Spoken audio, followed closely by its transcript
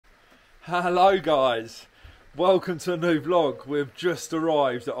Hello guys, welcome to a new vlog. We've just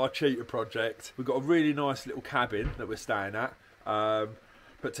arrived at our Cheetah project. We've got a really nice little cabin that we're staying at,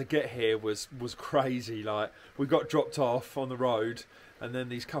 but to get here was crazy. Like, we got dropped off on the road and then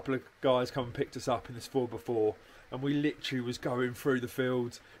these couple of guys come and picked us up in this 4x4 and we literally was going through the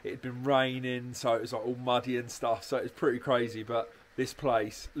fields. It had been raining, so it was like all muddy and stuff, so it's pretty crazy, but this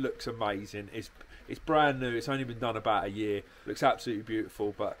place looks amazing. It's brand new, it's only been done about a year. It looks absolutely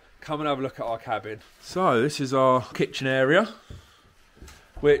beautiful, but come and have a look at our cabin. So this is our kitchen area,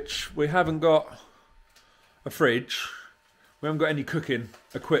 which we haven't got a fridge. We haven't got any cooking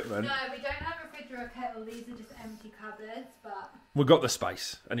equipment. No, we don't have a fridge or a kettle. These are just empty cupboards, but we've got the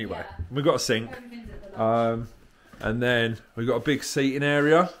space anyway. Yeah. We've got a sink. And then we've got a big seating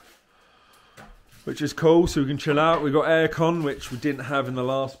area, which is cool, so we can chill out. We've got aircon, which we didn't have in the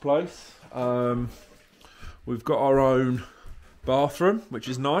last place. We've got our own bathroom, which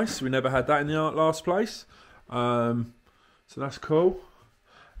is nice. We never had that in the last place, so that's cool.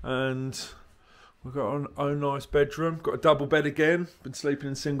 And we've got our own nice bedroom. Got a double bed again. Been sleeping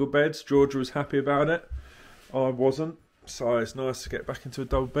in single beds. Georgia was happy about it. I wasn't, so it's nice to get back into a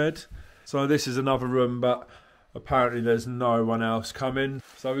double bed. So this is another room, but apparently there's no one else coming,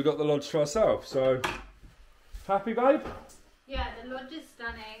 so we got the lodge to ourselves. So happy, babe? Yeah, the lodge is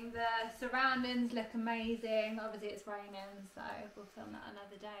stunning. The surroundings look amazing. Obviously it's raining, so we'll film that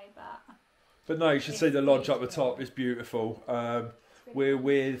another day. But no, you should see the lodge up the top. It's beautiful. We're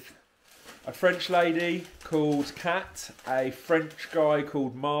with a French lady called Kat, a French guy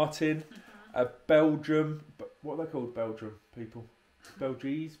called Martin, a Belgium. What are they called? Belgium people?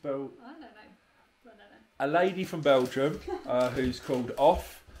 Belgies? I don't know. A lady from Belgium who's called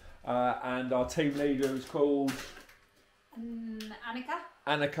Off, and our team leader who's called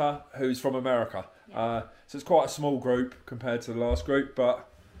Annika, who's from America. Yeah. So it's quite a small group compared to the last group, but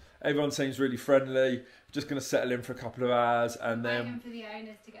everyone seems really friendly. Just going to settle in for a couple of hours and then waiting for the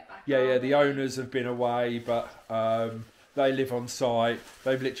owners to get back. Yeah, the owners have been away, but they live on site.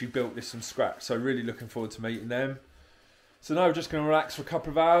 They've literally built this from scratch, so really looking forward to meeting them. So now we're just going to relax for a couple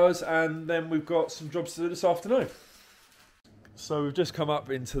of hours and then we've got some jobs to do this afternoon. So we've just come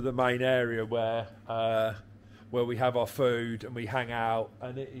up into the main area where we have our food and we hang out,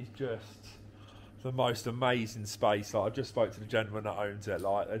 and it is just the most amazing space. Like, I just spoke to the gentleman that owns it.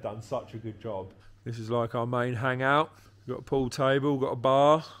 Like, they've done such a good job. This is like our main hangout. We've got a pool table, we've got a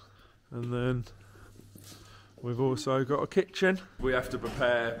bar, and then we've also got a kitchen. We have to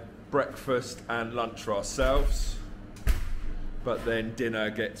prepare breakfast and lunch for ourselves, but then dinner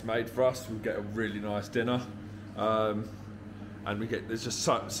gets made for us. We get a really nice dinner, and there's just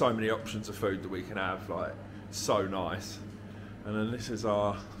so many options of food that we can have. Like, so nice. And then this is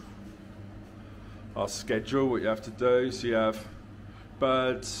our schedule, what you have to do. So you have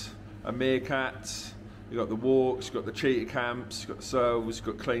birds, a meerkat, you've got the walks, you've got the cheetah camps, you've got the servals, you've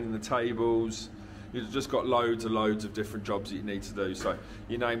got cleaning the tables. You've just got loads and loads of different jobs that you need to do. So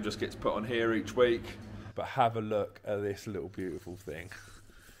your name just gets put on here each week. But have a look at this little beautiful thing.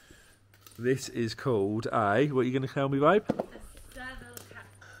 This is called what are you going to tell me, babe?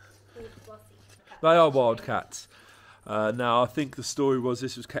 They are wild cats. Now, I think the story was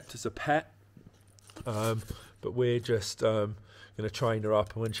this was kept as a pet, but we're just going to train her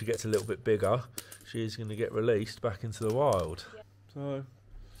up, and when she gets a little bit bigger, she's going to get released back into the wild. Yeah.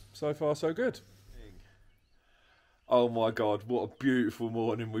 So far so good. Oh my God, what a beautiful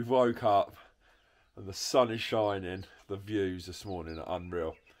morning. We woke up and the sun is shining. The views this morning are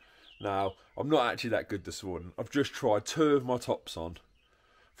unreal. Now, I'm not actually that good this morning. I've just tried 2 of my tops on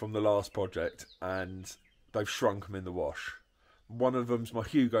from the last project and they've shrunk them in the wash. One of them's my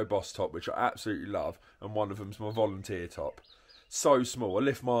Hugo Boss top, which I absolutely love, and one of them's my volunteer top. So small, I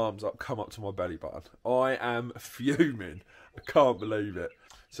lift my arms up, come up to my belly button. I am fuming. I can't believe it.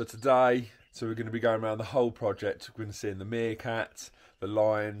 So today, we're going to be going around the whole project. We're going to see the meerkats, the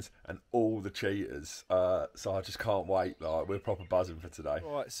lions, and all the cheetahs. So I just can't wait. Like, we're proper buzzing for today.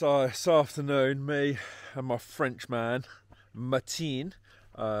 Right, so this afternoon, me and my French man, Martin,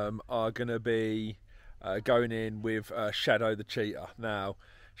 are going to be going in with Shadow the cheetah. Now,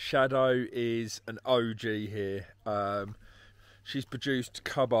 Shadow is an OG here. She's produced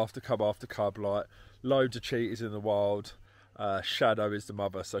cub after cub after cub, like loads of cheetahs in the wild. Shadow is the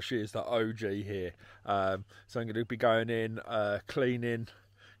mother, so she is the OG here. So I'm going to be going in, cleaning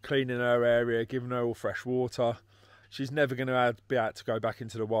her area, giving her all fresh water. She's never going to be able to go back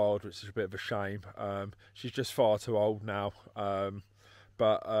into the wild, which is a bit of a shame. She's just far too old now.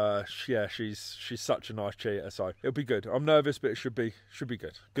 But yeah, she's such a nice cheetah, so it'll be good. I'm nervous, but it should be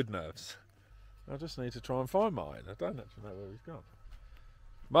good. Good nerves. I just need to try and find mine. I don't actually know where he's gone.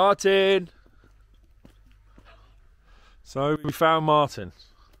 Martin! So we found Martin.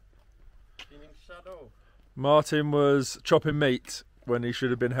 Martin was chopping meat when he should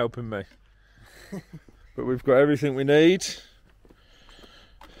have been helping me. But we've got everything we need.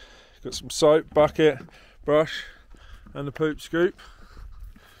 Got some soap, bucket, brush and the poop scoop.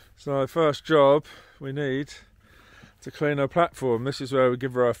 So first job we need to clean her platform. This is where we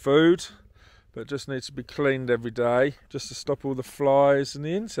give her our food, but it just needs to be cleaned every day just to stop all the flies and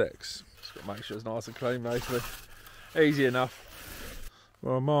the insects. Just got to make sure it's nice and clean basically. Easy enough.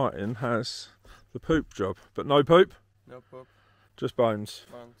 Well, Martin has the poop job, but no poop? No poop. Just bones.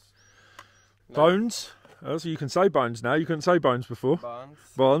 Bones. No. Bones? Oh, so you can say bones now. You couldn't say bones before. Bones.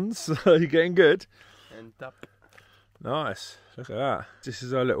 Bones. You're getting good. And top. Nice. Look at that. This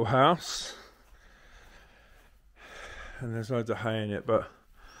is our little house. And there's loads of hay in it, but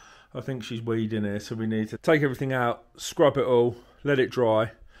I think she's weeding here, so we need to take everything out, scrub it all, let it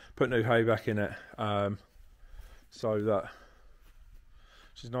dry, put new hay back in it, so that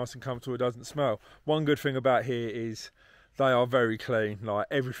she's nice and comfortable, it doesn't smell. One good thing about here is they are very clean, like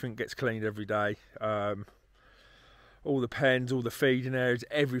everything gets cleaned every day. All the pens, all the feeding areas,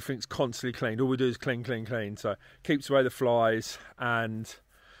 everything's constantly cleaned. All we do is clean, clean, clean. So it keeps away the flies and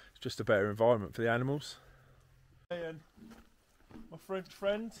it's just a better environment for the animals. And my French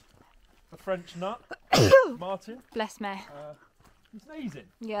friend, the French nut, Martin. Bless me. He's sneezing.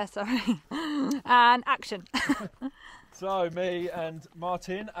 Yeah, sorry. And action. So me and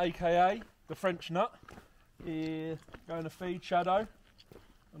Martin, aka the French nut, here going to feed Shadow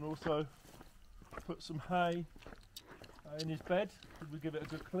and also put some hay in his bed. We give it a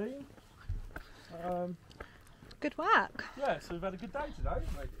good clean. Good work. Yeah, so we've had a good day today,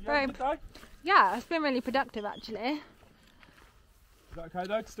 haven't we? You Very. had a good day? Yeah, it's been really productive actually. Is that okay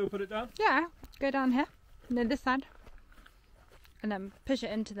though, to still put it down? Yeah, go down here and then this side and then push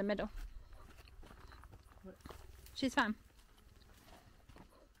it into the middle. She's fine.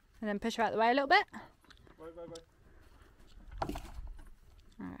 And then push her out the way a little bit. Wait.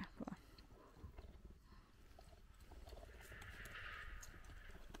 Alright, well.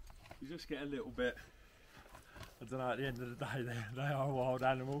 You just get a little bit, I don't know, at the end of the day they are a wild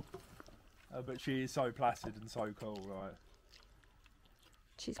animal, but she is so placid and so cool, right?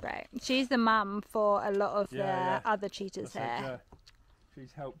 She's great. She's the mum for a lot of the other cheetahs here. Yeah.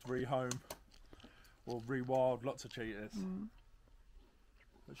 She's helped rehome or rewild lots of cheetahs.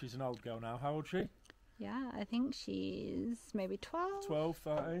 But she's an old girl now. How old is she? Yeah, I think she's maybe 12. 12,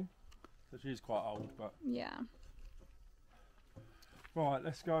 13. So she's quite old, but... Yeah. Right,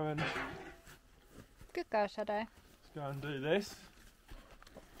 let's go and... Good girl, Shadow. Let's go and do this.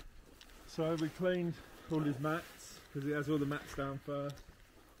 So we cleaned all his mats, because he has all the mats down first.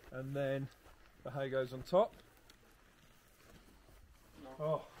 And then the hay goes on top.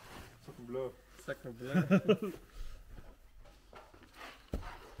 Oh, second blue. Second blue.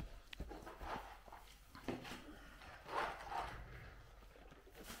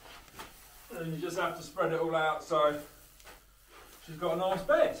 And you just have to spread it all out so she's got a nice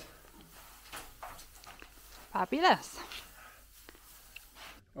bed. Fabulous.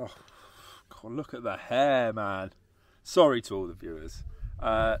 Oh, God, look at the hair, man. Sorry to all the viewers.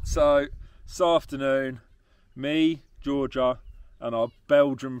 So, this afternoon, me, Georgia, and our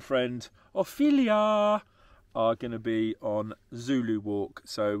Belgian friend Ophelia are going to be on Zulu walk.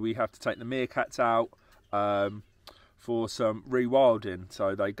 So we have to take the meerkats out for some rewilding.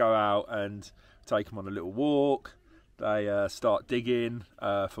 So they go out and take them on a little walk. They start digging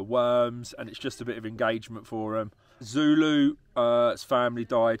for worms, and it's just a bit of engagement for them. Zulu's family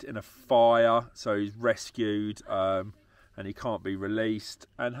died in a fire, so he's rescued and he can't be released.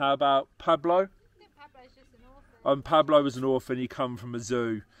 And how about Pablo? Pablo's just an orphan. Pablo was an orphan. He come from a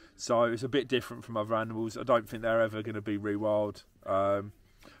zoo, so it's a bit different from other animals. I don't think they're ever going to be rewild,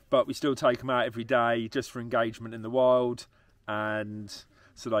 but we still take them out every day just for engagement in the wild, and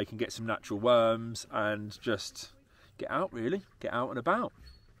so they can get some natural worms and just get out, really, get out and about.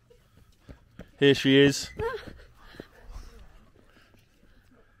 Here she is.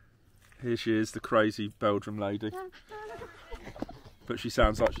 Here she is, the crazy Belgian lady. But she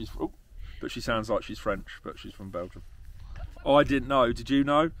sounds like she's French, but she's from Belgium. I didn't know, did you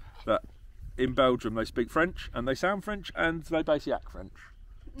know, that in Belgium they speak French and they sound French and they basically act French?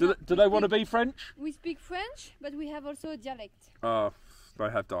 Do they want to be French? We speak French, but we have also a dialect. Oh, they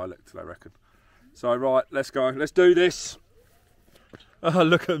have dialect, I reckon. So right, let's go, let's do this. Oh,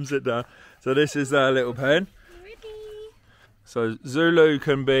 look at them sit down. So this is their little pen. So Zulu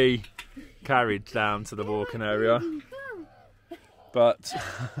can be carried down to the walking area, but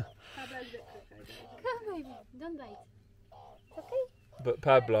Come, baby. Don't bite. Okay? But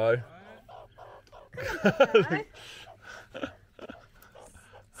Pablo.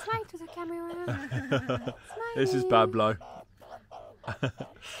 Smile to the camera. This is Pablo.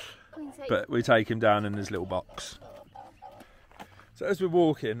 But we take him down in his little box. So as we're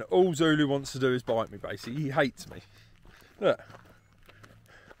walking, all Zulu wants to do is bite me, basically. He hates me. Look.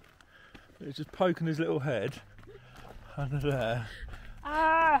 He's just poking his little head under there.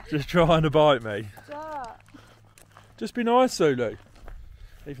 Ah! Just trying to bite me. Stop. Just be nice, Zulu.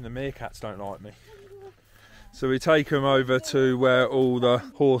 Even the meerkats don't like me. So we take him over to where all the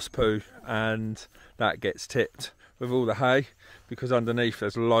horse poo and that gets tipped with all the hay, because underneath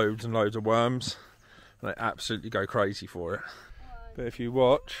there's loads and loads of worms and they absolutely go crazy for it. But if you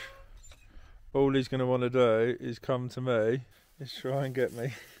watch, all he's going to want to do is come to me, is try and get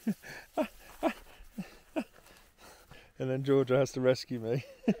me. And then Georgia has to rescue me.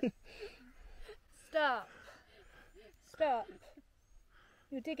 Stop. Stop.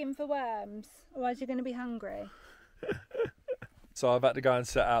 You're digging for worms, otherwise you're going to be hungry. So I've had to go and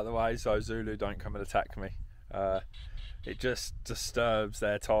set out the way so Zulu don't come and attack me. It just disturbs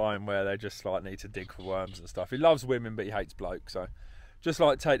their time where they just like need to dig for worms and stuff. He loves women but he hates blokes, so just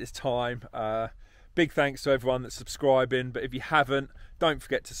like take this time. Big thanks to everyone that's subscribing, but if you haven't, don't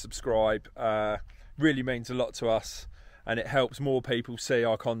forget to subscribe. Really means a lot to us and it helps more people see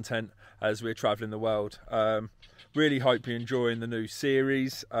our content as we're travelling the world. Really hope you're enjoying the new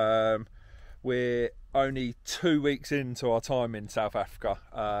series. We're only 2 weeks into our time in South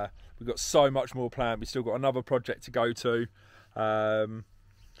Africa. We've got so much more planned. We've still got another project to go to.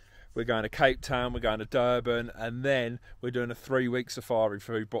 We're going to Cape Town, we're going to Durban, and then we're doing a 3-week safari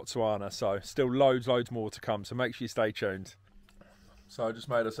through Botswana. So still loads more to come, so make sure you stay tuned. So I just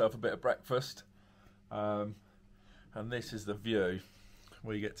made myself a bit of breakfast. And this is the view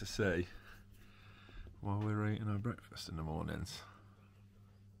we get to see while we're eating our breakfast in the mornings.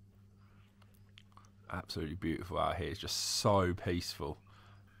 Absolutely beautiful out here. It's just so peaceful.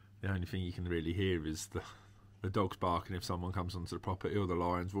 The only thing you can really hear is the dogs barking if someone comes onto the property, or the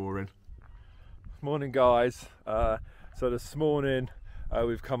lions roaring. Morning guys. So this morning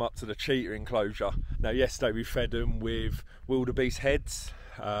we've come up to the cheetah enclosure. Now yesterday we fed them with wildebeest heads.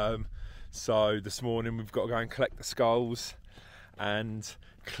 So this morning we've got to go and collect the skulls and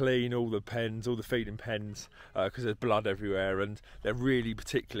clean all the pens, all the feeding pens, because there's blood everywhere, and they're really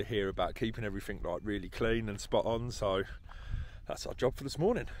particular here about keeping everything like really clean and spot on. So that's our job for this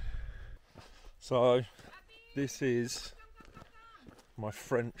morning. So this is my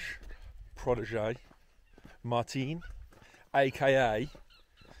French protege, Martine, aka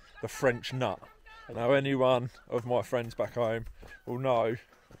the French nut. Now anyone of my friends back home will know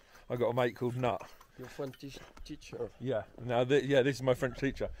I got a mate called Nut. Your French teacher. Yeah. Now, this is my French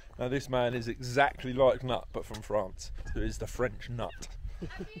teacher. Now, this man is exactly like Nut, but from France. Who is the French Nut?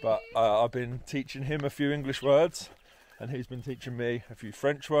 But I've been teaching him a few English words, and he's been teaching me a few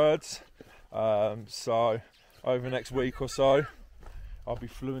French words. So over the next week or so, I'll be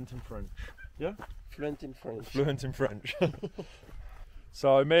fluent in French. Yeah. Fluent in French. Fluent in French.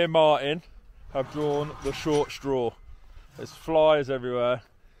 So me and Martin have drawn the short straw. There's flies everywhere.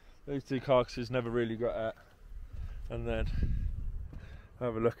 These two carcasses never really got at. And then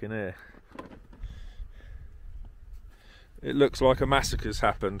have a look in here. It looks like a massacre's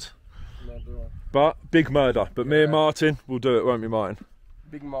happened. Murder. But big murder. But me and Martin will do it, won't we, Martin?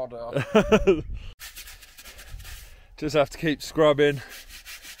 Big murder. Just have to keep scrubbing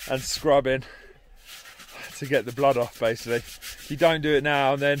and scrubbing to get the blood off, basically. If you don't do it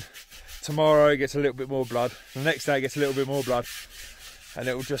now, and then tomorrow it gets a little bit more blood. The next day it gets a little bit more blood. And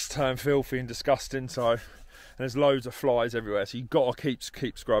it will just turn filthy and disgusting. So, and there's loads of flies everywhere, so you've got to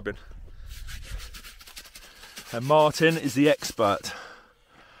keep scrubbing. And Martin is the expert.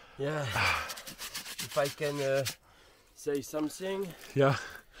 Yeah. If I can say something. Yeah.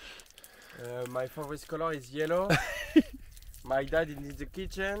 My favorite color is yellow. My dad is in the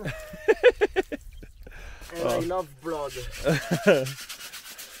kitchen. And I love blood.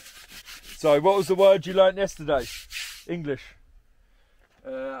 So, what was the word you learnt yesterday? English.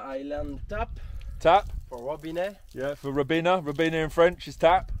 I learned tap. Tap. For robinet. Yeah, for Robina. Robina in French is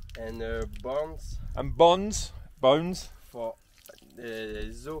tap. And bones. And bones. Bones. For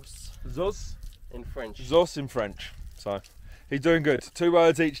zos. Zos. In French. Zos in French. So, he's doing good. 2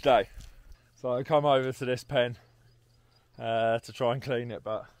 words each day. So I come over to this pen to try and clean it,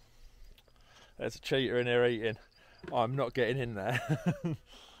 but there's a cheetah in here eating. I'm not getting in there.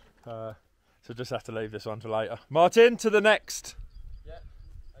 So just have to leave this one for later. Martin, to the next. Yeah,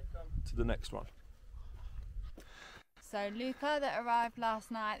 I come. To the next one. So Luca that arrived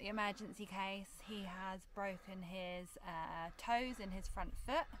last night, the emergency case, he has broken his toes in his front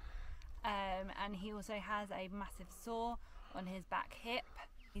foot, and he also has a massive sore on his back hip.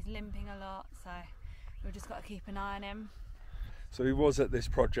 He's limping a lot, so we've just got to keep an eye on him. So he was at this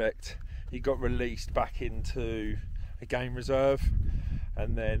project, he got released back into a game reserve,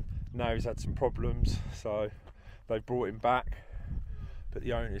 and then now he's had some problems, so they've brought him back, but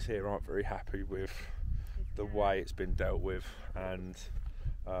the owners here aren't very happy with the way it's been dealt with, and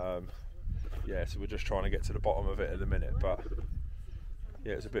yeah, so we're just trying to get to the bottom of it at the minute. But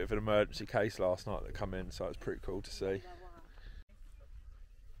yeah, it was a bit of an emergency case last night that come in, so it was pretty cool to see.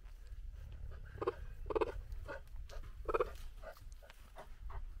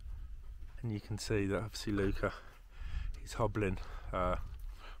 And you can see that obviously Luca, he's hobbling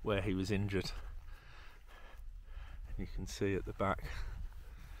where he was injured, and you can see at the back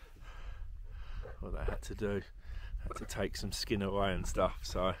what they had to do. Had to take some skin away and stuff,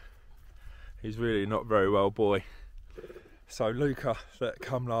 so he's really not very well, boy. So Luca that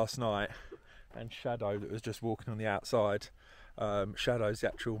come last night, and Shadow that was just walking on the outside, Shadow's the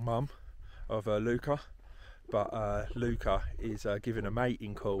actual mum of Luca, but Luca is giving a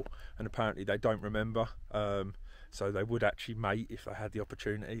mating call, and apparently they don't remember, so they would actually mate if they had the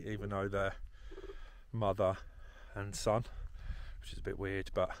opportunity, even though they're mother and son, which is a bit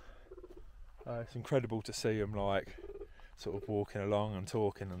weird, but it's incredible to see them like sort of walking along and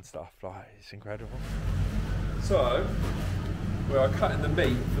talking and stuff. Like, it's incredible. So we are cutting the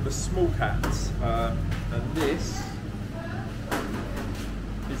meat for the small cats, and this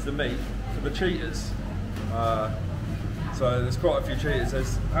is the meat for the cheetahs. So there's quite a few cheetahs.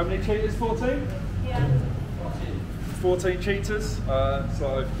 There's how many cheetahs? 14? Yeah. 14 cheetahs.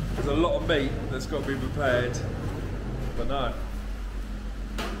 So there's a lot of meat that's got to be prepared. But no.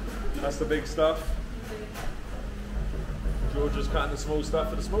 That's the big stuff. Georgia's cutting the small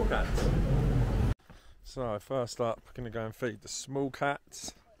stuff for the small cats. So first up, we're going to go and feed the small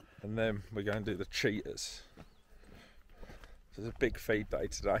cats, and then we're going to do the cheetahs. So it's a big feed day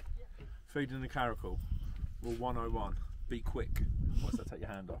today. Feeding the caracal. Rule 101. Be quick. Once I take your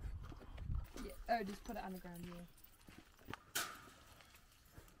hand off. Yeah. Oh, just put it on the ground here.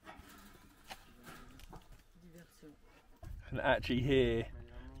 And actually hear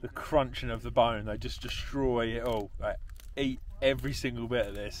the crunching of the bone. They just destroy it all. They eat every single bit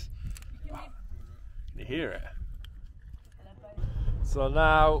of this. Oh, you hear it? So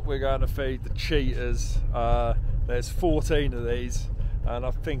now we're going to feed the cheetahs. There's 14 of these, and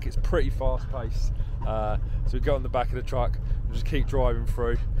I think it's pretty fast paced. So we go on the back of the truck and just keep driving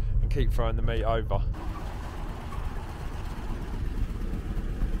through and keep throwing the meat over.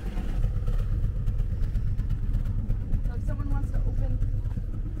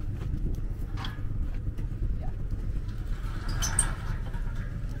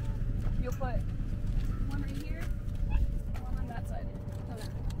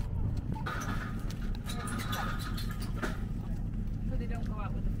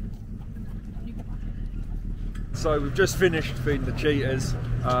 So we've just finished feeding the cheetahs,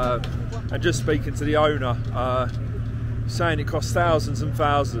 and just speaking to the owner, saying it costs thousands and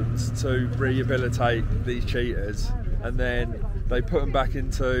thousands to rehabilitate these cheetahs, and then they put them back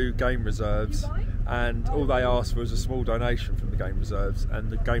into game reserves, and all they ask for is a small donation from the game reserves,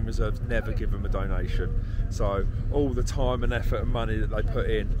 and the game reserves never give them a donation. So all the time and effort and money that they put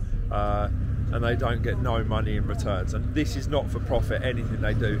in, and they don't get no money in returns. And this is not for profit, anything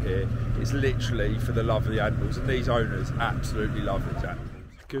they do here. It's literally for the love of the animals, and these owners absolutely love these animals.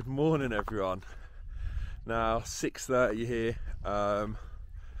 Good morning, everyone. Now 6:30 here.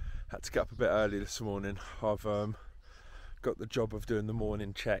 Had to get up a bit early this morning. I've got the job of doing the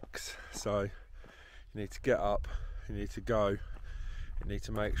morning checks, so you need to get up, you need to go, you need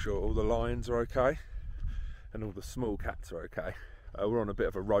to make sure all the lions are okay and all the small cats are okay. We're on a bit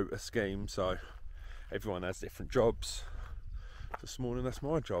of a rota scheme, so everyone has different jobs. This morning that's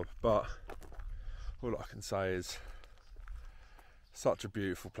my job, but all I can say is such a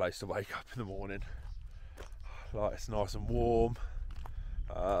beautiful place to wake up in the morning. Like, it's nice and warm,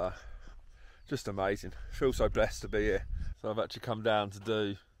 just amazing. I feel so blessed to be here. So I've actually come down to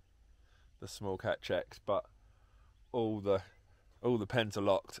do the small cat checks, but all the pens are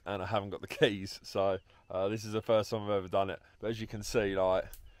locked and I haven't got the keys, so this is the first time I've ever done it. But as you can see, like,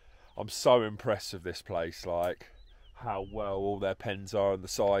 I'm so impressed with this place, like how well all their pens are and the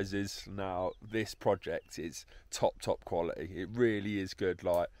sizes. Now this project is top quality. It really is good.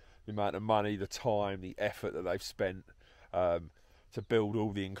 Like, the amount of money, the time, the effort that they've spent to build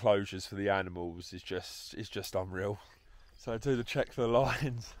all the enclosures for the animals is just unreal. So I do the check for the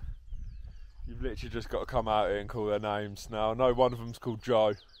lions. You've literally just got to come out here and call their names. Now I know one of them's called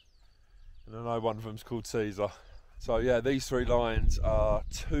Joe, and I know one of them's called Caesar. So yeah, these 3 lions are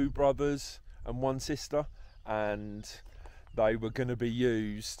 2 brothers and 1 sister, and they were going to be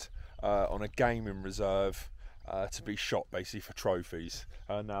used on a gaming reserve to be shot basically for trophies.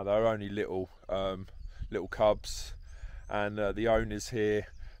 Now they're only little cubs, and the owners here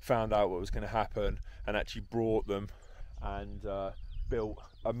found out what was going to happen and actually brought them and built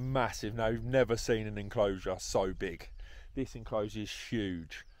a massive, now you've never seen an enclosure so big. This enclosure is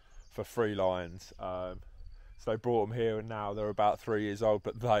huge for 3 lions. So they brought them here, and now they're about 3 years old,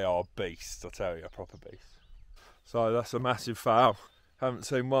 but they are beasts, I tell you, proper beasts. So that's a massive foul. Haven't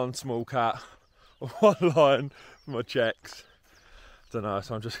seen one small cat or 1 lion for my checks. I don't know,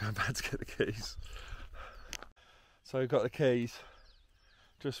 so I'm just going back to get the keys. So we've got the keys.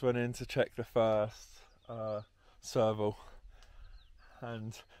 Just went in to check the first serval,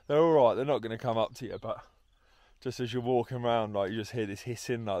 and they're alright, they're not going to come up to you, but just as you're walking around, like, you just hear this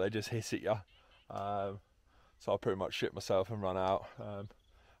hissing, like they just hiss at you. So I pretty much shit myself and run out.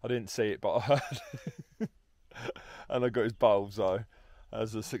 I didn't see it, but I heard. And I got his bulbs though,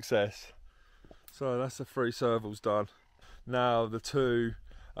 as a success. So that's the 3 servals done. Now the 2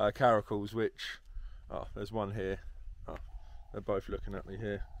 caracals, which, oh, there's one here. Oh, they're both looking at me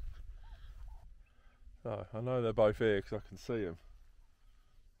here. So I know they're both here because I can see them,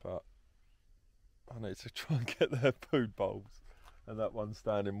 but I need to try and get their food bowls, and that one's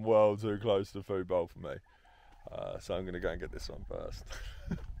standing well too close to the food bowl for me. So I'm going to go and get this one first.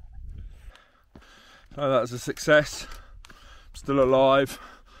 So that was a success. I'm still alive.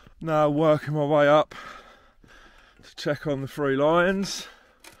 Now working my way up to check on the 3 lions.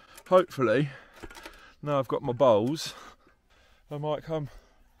 Hopefully, now I've got my bowls, they might come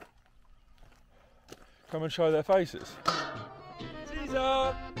and show their faces.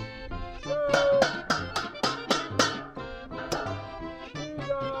 Cheetah!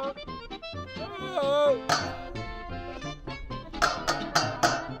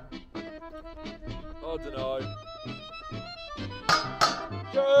 I don't know.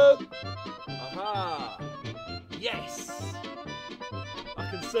 Go! Aha! Yes!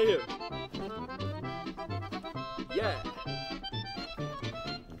 I can see him. Yeah!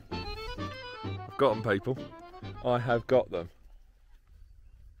 I've got them, people. I have got them.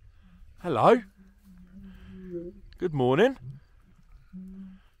 Hello. Good morning.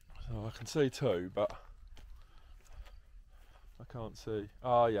 So I can see 2, but I can't see.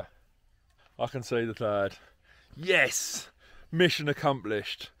 Oh yeah. I can see the 3rd. Yes! Mission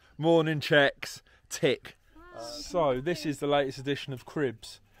accomplished. Morning checks, tick. So this is the latest edition of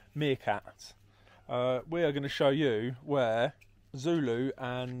Cribs, Meerkats. We are going to show you where Zulu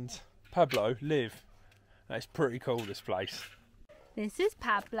and Pablo live. Now, it's pretty cool, this place. This is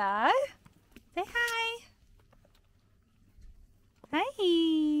Pablo. Say hi.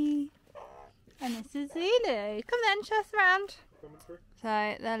 Hey. And this is Zulu. Come then, show us around.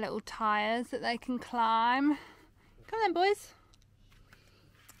 So they're little tyres that they can climb. Come then, boys.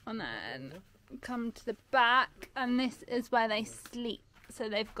 And then come to the back, and this is where they sleep. So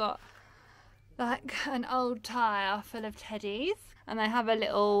they've got like an old tyre full of teddies, and they have a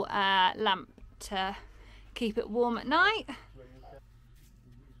little lamp to keep it warm at night.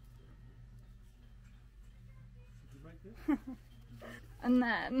 And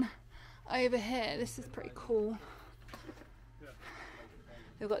then over here, this is pretty cool.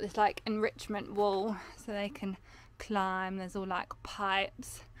 They've got this like enrichment wall so they can climb. There's all like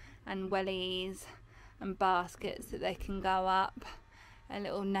pipes and wellies and baskets that they can go up. A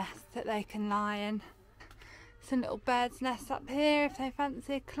little nest that they can lie in. Some little birds' nests up here if they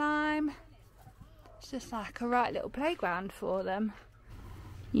fancy a climb. It's just like a right little playground for them.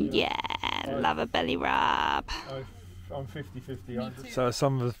 Yeah, love a belly rub. I'm 50-50. So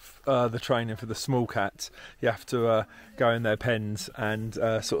some of the training for the small cats, you have to go in their pens and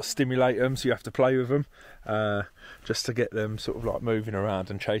sort of stimulate them, so you have to play with them just to get them sort of like moving around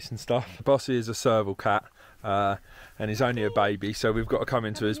and chasing stuff. Bossy is a serval cat and he's only a baby, so we've got to come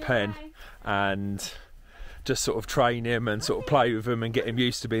into his pen and just sort of train him and sort of play with him and get him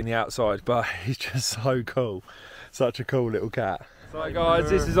used to being the outside, but he's just so cool. Such a cool little cat. So guys,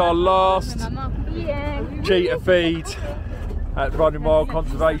 this is our last cheetah feed at Running Wild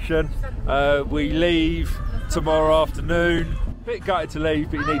Conservation. We leave tomorrow afternoon. Bit gutted to leave,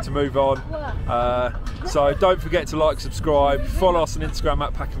 but you need to move on. So don't forget to like, subscribe, follow us on Instagram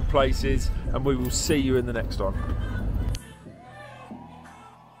at Packing Places, and we will see you in the next one.